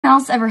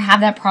Else ever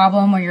have that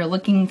problem where you're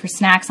looking for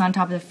snacks on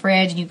top of the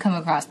fridge and you come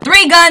across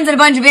 3 guns and a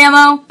bunch of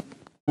ammo?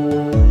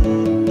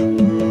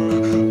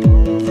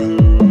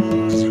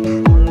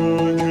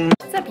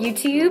 What's up,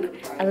 YouTube?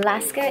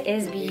 Alaska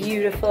is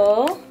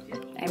beautiful.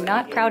 I'm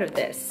not proud of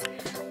this,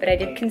 but I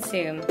did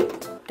consume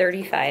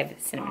 35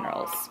 cinnamon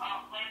rolls.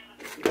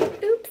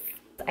 Oops.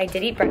 I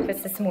did eat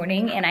breakfast this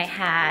morning and I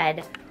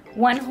had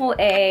 1 whole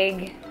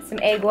egg, some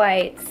egg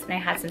whites, and I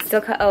had some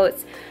steel-cut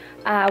oats.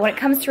 When it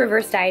comes to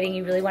reverse dieting,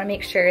 you really want to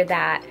make sure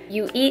that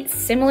you eat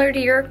similar to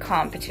your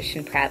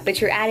competition prep,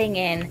 but you're adding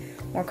in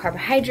more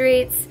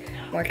carbohydrates,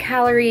 more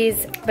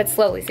calories, but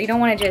slowly. So you don't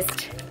want to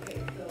just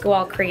go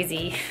all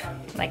crazy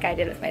like I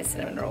did with my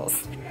cinnamon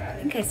rolls. I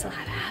think I still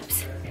have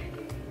abs.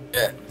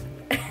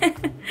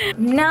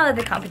 Now that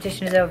the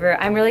competition is over,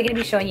 I'm really going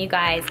to be showing you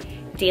guys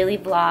daily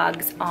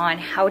vlogs on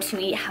how to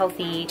eat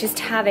healthy, just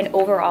have an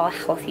overall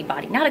healthy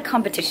body, not a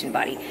competition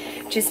body,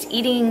 just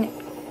eating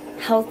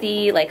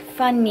healthy, like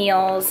fun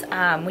meals.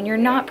 When you're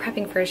not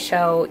prepping for a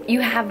show,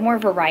 you have more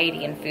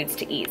variety in foods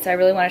to eat. So I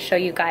really want to show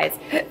you guys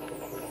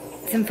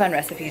some fun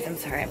recipes. I'm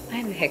sorry, I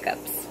have the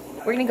hiccups.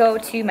 We're gonna go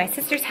to my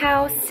sister's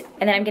house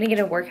and then I'm gonna get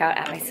a workout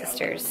at my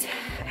sister's.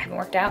 I haven't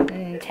worked out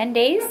in 10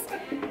 days.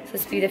 So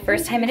this will be the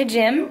first time in a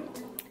gym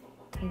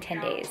in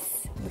 10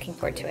 days. Looking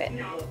forward to it.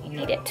 You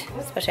need it,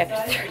 especially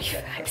after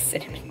 35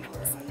 cinnamon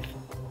rolls.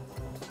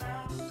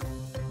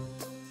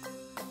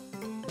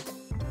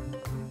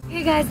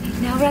 Hey guys,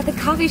 now we're at the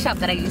coffee shop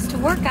that I used to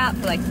work at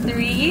for like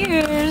 3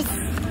 years.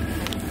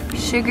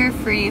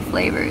 Sugar-free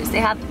flavors. They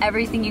have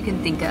everything you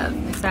can think of.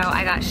 So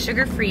I got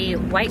sugar-free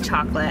white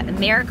chocolate,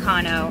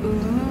 Americano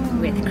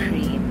with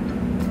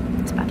cream.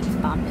 It's about to be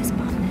bombness.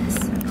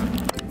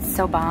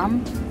 So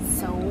bomb.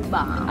 So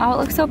bomb. Oh, it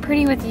looks so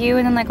pretty with you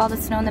and then like all the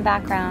snow in the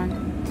background.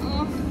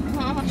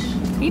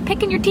 Are you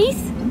picking your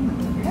teeth?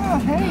 Yeah,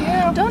 hey,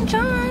 yeah. Don't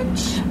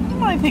judge.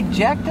 I'm anything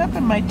jacked up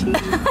in my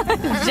teeth.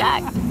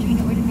 Jack. Do you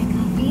know where to make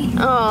coffee?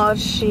 Oh,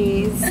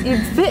 jeez.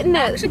 You're fitting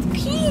it. It's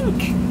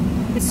pink.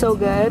 It's so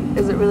good.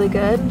 Is it really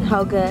good?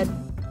 How good?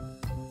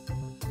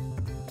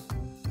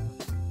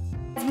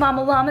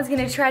 Mama Llama's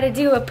gonna try to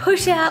do a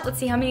push-up. Let's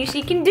see how many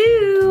she can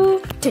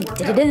do. Can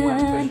I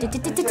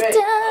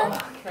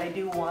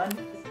do one?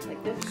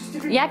 Like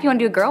this? Yeah, if you want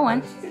to do a girl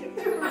one.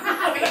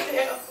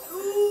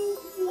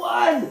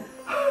 One!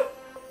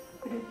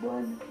 I did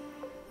one.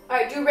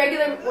 Alright, do a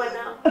regular one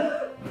now.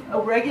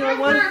 A regular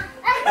one?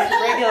 Like a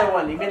regular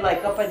one. You mean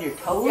like up on your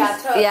toes? Yeah,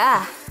 toes.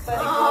 Yeah.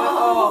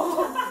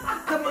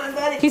 Oh. Come on,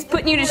 Daddy. He's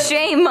putting you to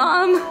shame,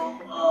 Mom.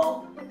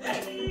 Oh.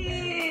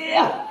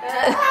 Yeah.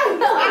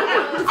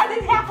 I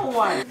did half a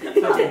one.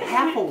 So I did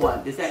half a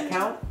one. Does that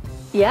count?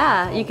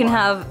 Yeah, you can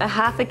have a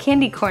half a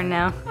candy corn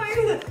now.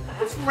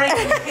 It's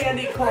raining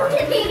candy corn.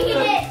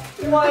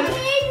 One.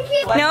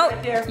 Nope,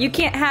 Right there. you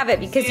can't have it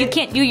because you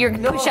can't do your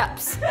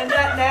push-ups. And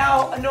that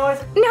now, no,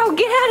 No,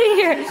 get out of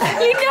here.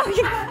 You know,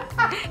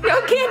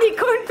 no candy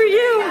corn for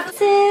you.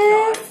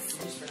 Sis.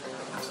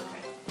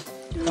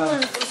 You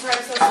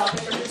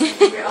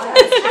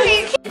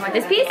want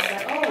this piece?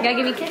 You gotta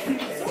give me a kiss.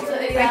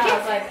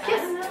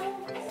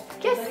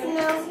 Kiss.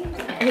 No.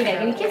 You gotta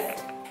give me a kiss.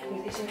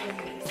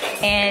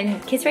 And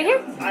kiss right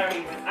here.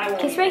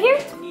 Kiss right here.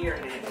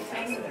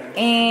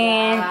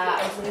 And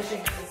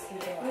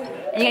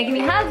you gotta give me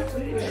a hug.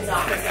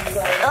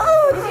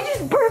 Oh, did you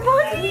just burp on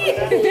me?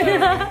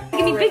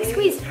 Give me a big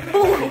squeeze.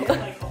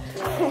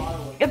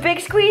 Oh. A big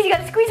squeeze. You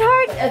gotta squeeze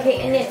hard. Okay,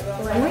 and then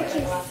one more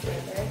kiss.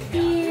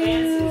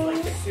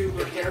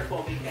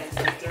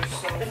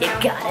 You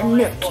gotta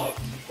milk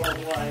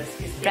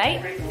it.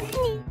 Right?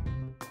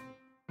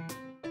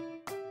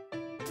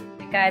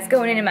 Guys,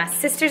 going into my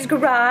sister's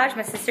garage,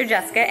 my sister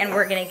Jessica, and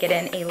we're gonna get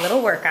in a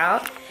little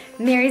workout.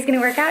 Mary's gonna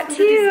work out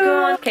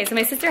too. Okay, so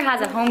my sister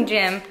has a home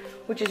gym,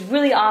 which is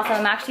really awesome.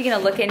 I'm actually gonna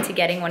look into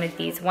getting one of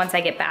these once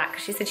I get back.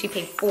 She said she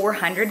paid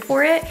 $400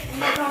 for it.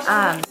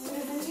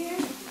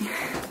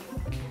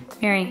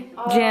 Mary,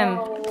 gym,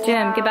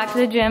 get back to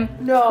the gym.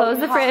 No, close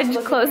the fridge,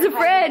 close the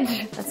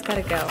fridge. That's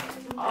gotta go.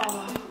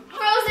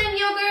 Frozen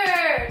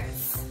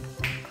yogurts.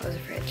 Close the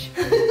fridge.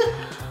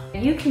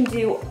 You can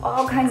do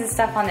all kinds of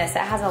stuff on this. It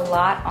has a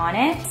lot on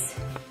it.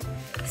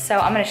 So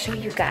I'm gonna show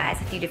you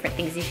guys a few different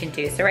things you can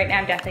do. So right now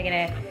I'm definitely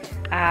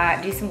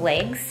gonna do some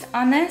legs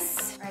on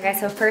this. All right guys,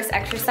 so first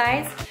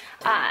exercise.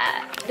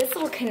 This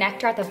little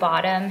connector at the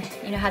bottom,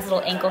 you know, has a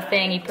little ankle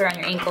thing. You put it on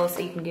your ankle so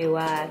you can do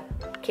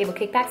cable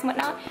kickbacks and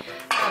whatnot.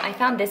 I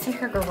found this in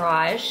her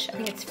garage. I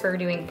think it's for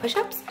doing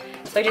push-ups.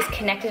 So I just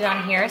connected it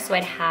on here so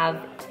I'd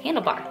have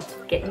handlebar.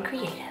 Getting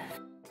creative.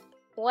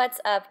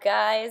 What's up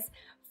guys?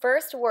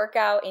 First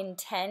workout in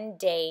 10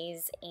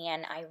 days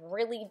and I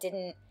really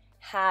didn't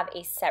have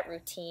a set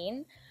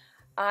routine.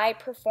 I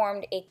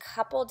performed a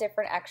couple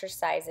different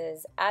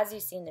exercises as you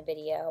see in the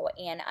video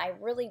and I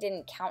really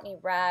didn't count any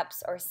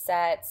reps or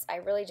sets. I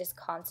really just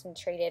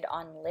concentrated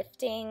on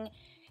lifting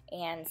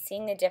and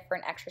seeing the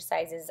different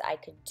exercises I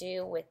could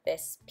do with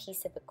this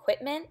piece of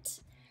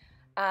equipment.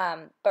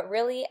 But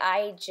really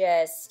I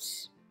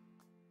just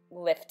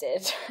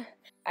lifted.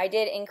 I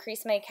did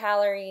increase my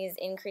calories,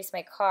 increase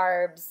my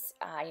carbs,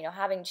 you know,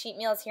 having cheat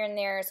meals here and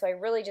there. So I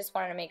really just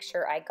wanted to make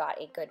sure I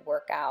got a good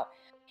workout.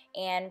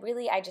 And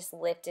really, I just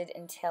lifted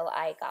until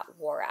I got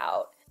wore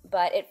out.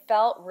 But it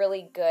felt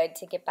really good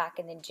to get back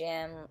in the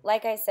gym.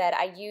 Like I said,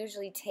 I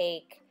usually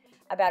take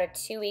about a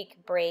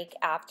 2-week break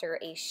after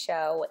a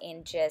show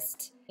and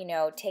just, you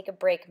know, take a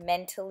break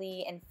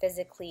mentally and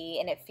physically,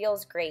 and it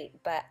feels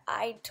great. But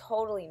I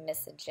totally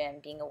miss the gym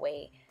being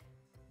away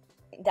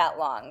that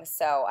long.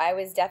 So I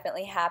was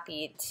definitely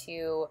happy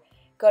to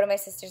go to my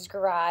sister's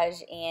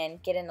garage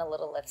and get in a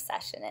little lift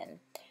session in.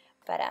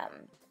 But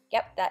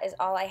yep, that is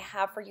all I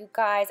have for you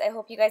guys. I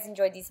hope you guys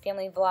enjoyed these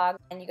family vlogs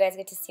and you guys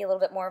get to see a little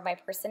bit more of my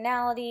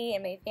personality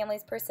and my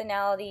family's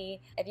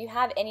personality. If you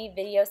have any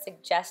video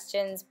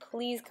suggestions,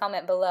 please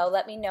comment below.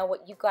 Let me know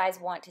what you guys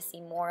want to see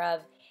more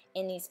of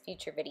in these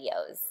future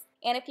videos.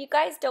 And if you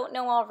guys don't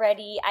know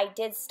already, I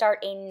did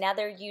start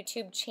another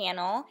YouTube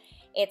channel.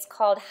 It's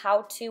called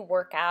How to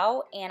Work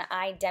Out, and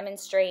I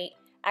demonstrate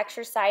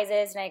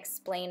exercises and I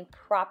explain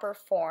proper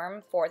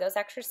form for those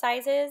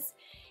exercises.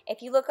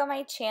 If you look on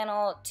my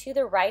channel, to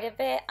the right of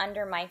it,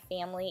 under my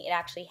family, it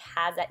actually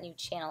has that new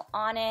channel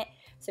on it.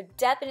 So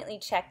definitely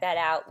check that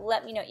out.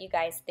 Let me know what you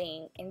guys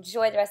think.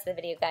 Enjoy the rest of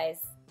the video, guys.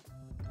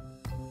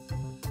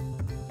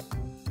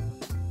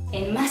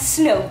 In my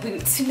snow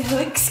boots, no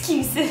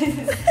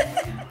excuses.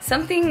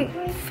 Something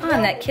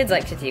fun that kids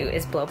like to do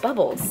is blow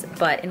bubbles.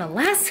 But in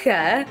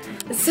Alaska,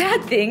 the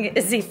sad thing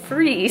is they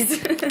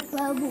freeze.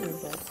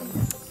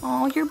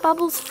 Oh, your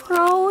bubbles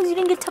froze? You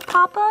didn't get to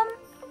pop them?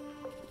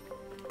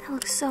 That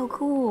looks so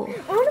cool.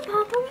 I want to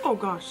pop them. Oh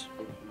gosh.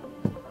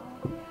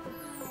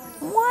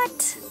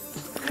 What?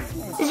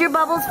 Did your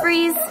bubbles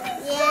freeze?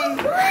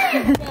 Yeah.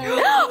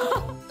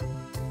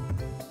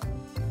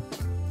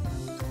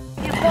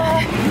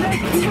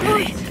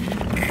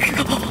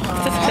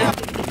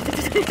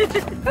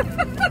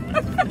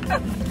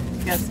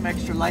 Got some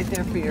extra light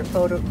there for your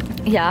photo.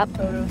 Yep.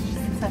 Photo.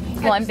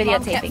 Well, I'm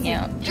videotaping you.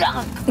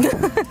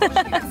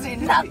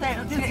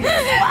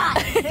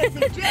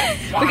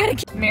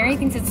 Mary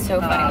thinks it's so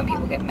funny when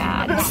people get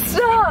mad.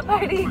 Stop,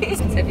 Heidi.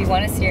 So if you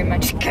want to see her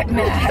much get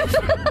mad,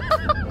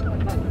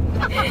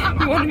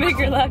 you want to make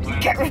her laugh, just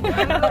get Okay.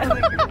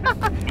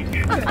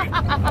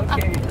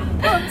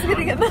 I'm just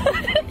gonna get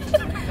mad.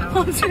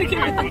 I'm just gonna get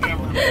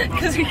mad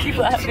because we keep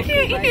laughing.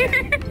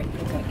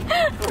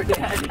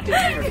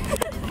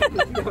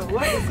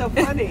 What is so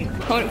funny?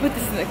 I want to put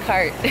this in the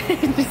cart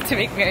just to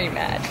make Mary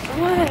mad.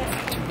 What?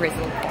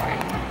 Drizzle corn.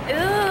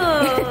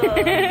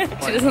 Ew.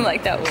 She doesn't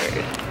like that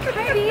word.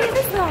 Heidi, what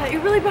is that?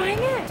 You're really buying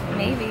it?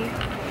 Maybe.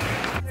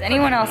 Does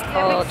anyone else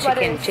call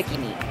chicken sweaters. chicky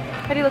meat?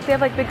 Heidi, look, they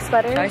have like big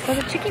sweaters. I always called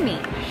it chicky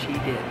meat. She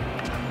did.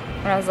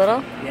 When I was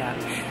little, Yeah.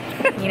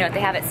 you know what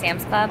they have at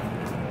Sam's Club?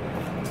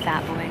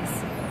 Fat Boys.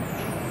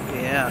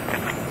 Yeah.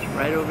 It's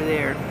right over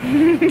there.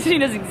 She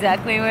knows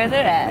exactly where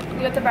they're at. You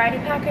got the variety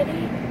pack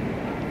ready?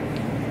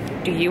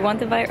 Do you want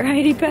the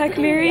variety pack,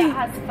 Mary? Yeah, it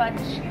has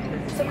fudge,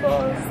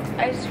 sickles,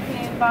 ice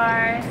cream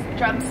bars,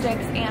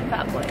 drumsticks, and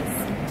Fat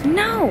Boys.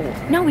 No,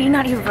 we do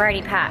not have a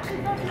variety pack.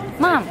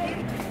 Mom.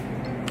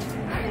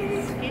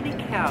 Skinny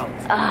cows.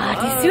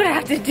 Do you see what I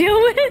have to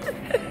deal with?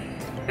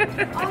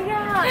 Oh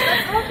yeah,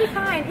 that's healthy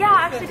kind. Yeah,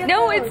 actually get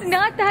No, those. it's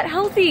not that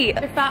healthy.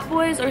 They're Fat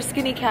Boys or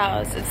Skinny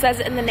Cows. It says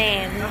it in the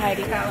name,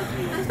 Heidi.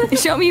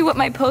 Show me what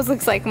my pose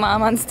looks like,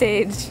 Mom, on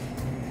stage.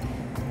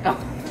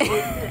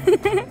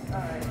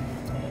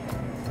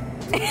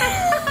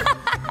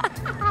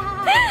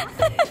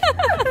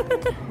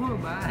 Who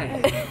am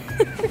I?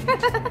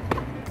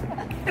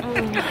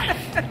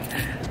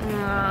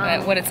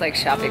 What it's like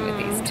shopping with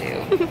these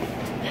two.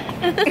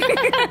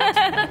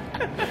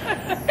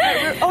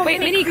 Wait,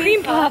 mini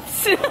cream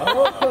puffs. We said it at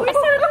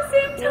the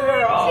same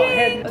time.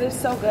 Oh, Oh, they're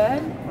so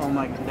good. oh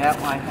my god, that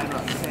one, I had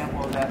a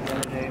sample of that the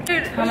other day.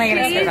 Dude, How am I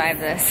gonna survive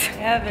this?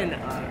 Heaven.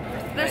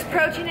 There's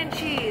protein in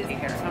cheese.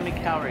 Here, how many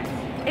calories?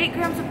 8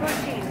 grams of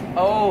protein.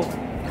 Oh,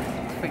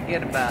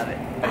 forget about it.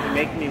 You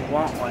make me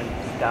want one.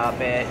 Stop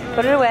it.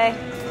 Put it away.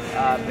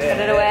 Stop it.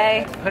 Put it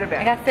away. Put it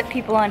back. I got fit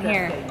people on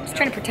here. Just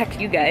trying to protect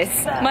you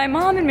guys. My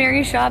mom and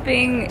Mary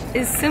shopping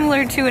is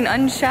similar to an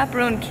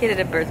unchaperoned kid at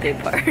a birthday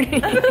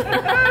party.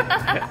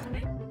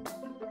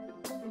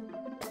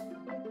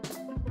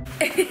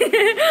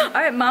 All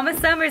right, Mama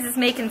Summers is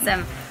making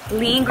some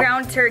lean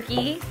ground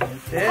turkey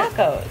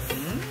tacos.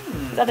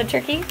 Is that the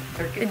turkey?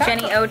 Turkey The taco.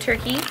 Jenny O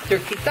turkey.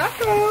 Turkey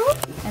taco.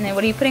 And then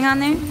what are you putting on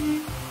there?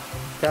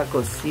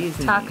 Taco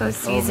seasoning. Taco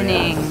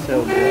seasoning. Oh, man,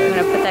 so I'm good.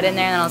 gonna put that in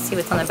there and then I'll see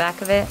what's on the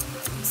back of it.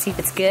 See if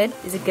it's good.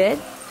 Is it good?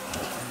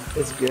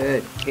 It's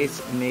good.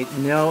 It's made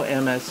no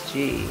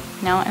MSG.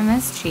 No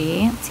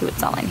MSG. Let's see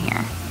what's all in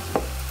here.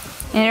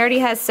 And it already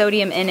has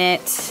sodium in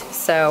it,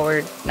 so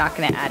we're not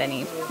gonna add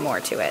any more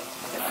to it.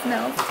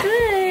 Smells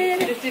good.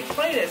 Just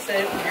explain it,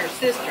 say it was your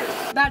sister.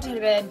 About to head to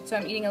bed, so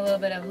I'm eating a little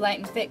bit of light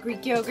and thick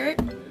Greek yogurt.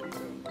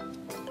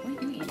 What are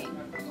you eating?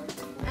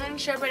 And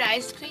sherbet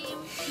ice cream.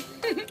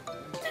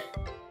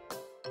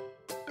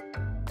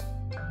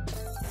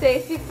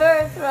 Safety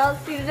first, we're all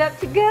suited up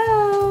to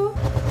go.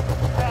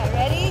 Alright,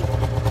 ready?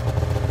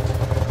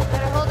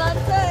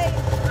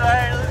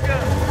 Alright, let's go.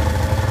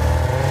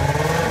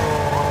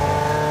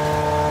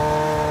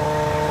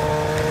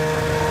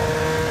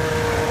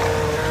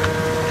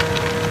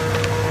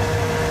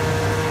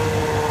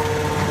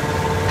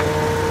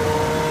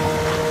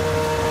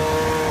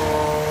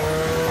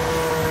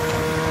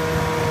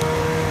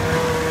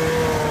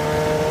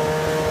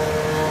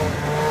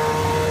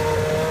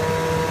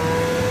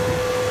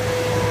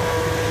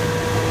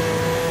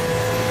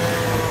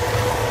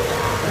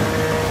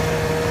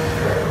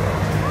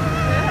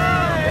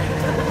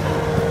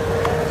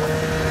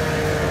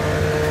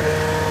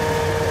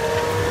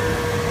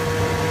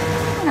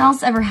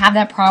 Else ever have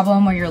that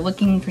problem where you're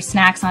looking for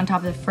snacks on top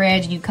of the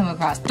fridge and you come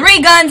across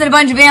 3 guns and a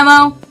bunch of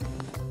ammo?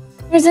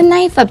 There's a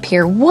knife up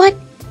here. What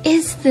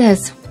is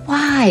this?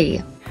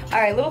 Why?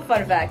 Alright, little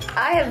fun fact.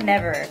 I have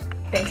never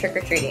been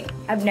trick-or-treating.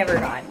 I've never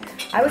gone.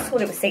 I was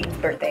told it was Satan's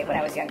birthday when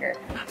I was younger.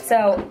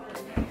 So,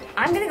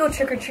 I'm gonna go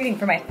trick-or-treating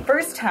for my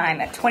first time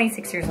at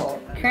 26 years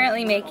old.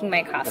 Currently making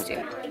my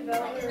costume.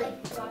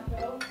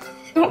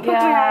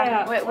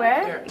 Yeah. Wait,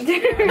 where?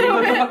 Here.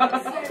 No,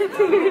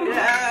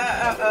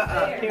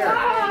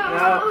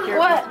 here.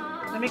 What?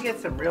 Let me get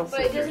some real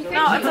scissors.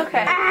 No, it's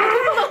okay.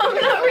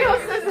 Not real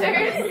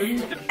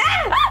scissors.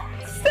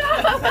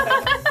 Stop.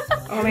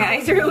 Oh, my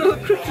eyes are a little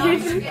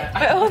crooked.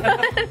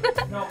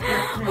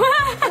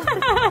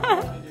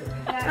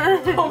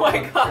 Oh my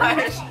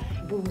gosh.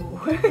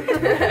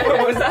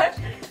 What was that?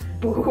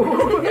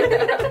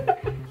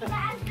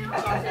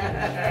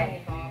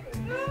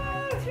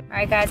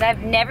 Alright guys,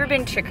 I've never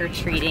been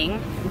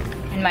trick-or-treating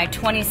in my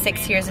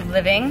 26 years of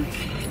living,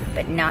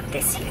 but not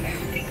this year.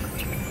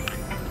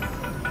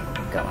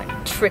 Going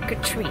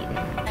trick-or-treating.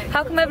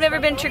 How come I've never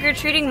been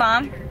trick-or-treating,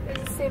 Mom?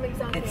 Same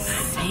exact It's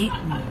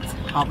Satan's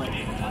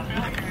holiday.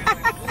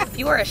 If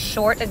you are a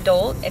short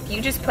adult, if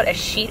you just put a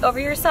sheet over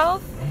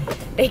yourself,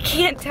 they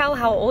can't tell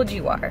how old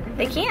you are.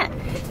 They can't.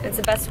 It's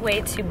the best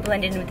way to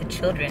blend in with the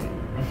children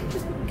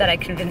that I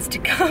convinced to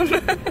come.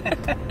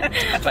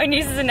 My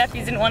nieces and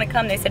nephews didn't want to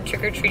come. They said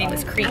trick-or-treating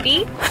was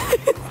creepy.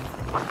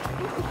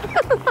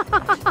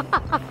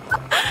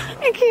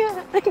 I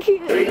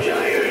can't. Very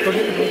tired,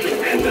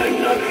 and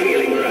I'm not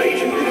feeling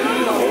right.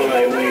 All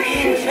I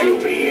wish is to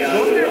be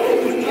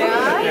alone.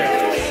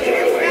 Stay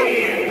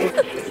away.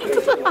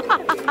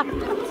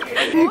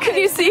 Can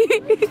you see?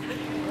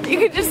 You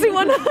can just see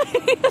one eye.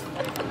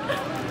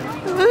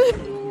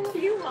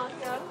 You walk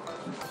up.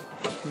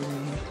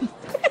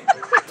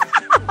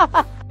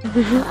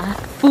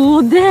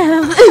 Fool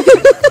them.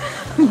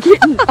 I'm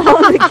getting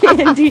all the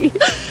candy.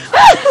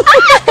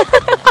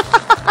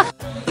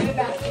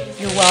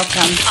 You're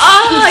welcome.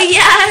 Oh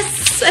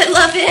yes, I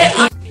love it.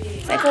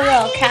 It's like a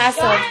little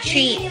castle of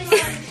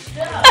treats.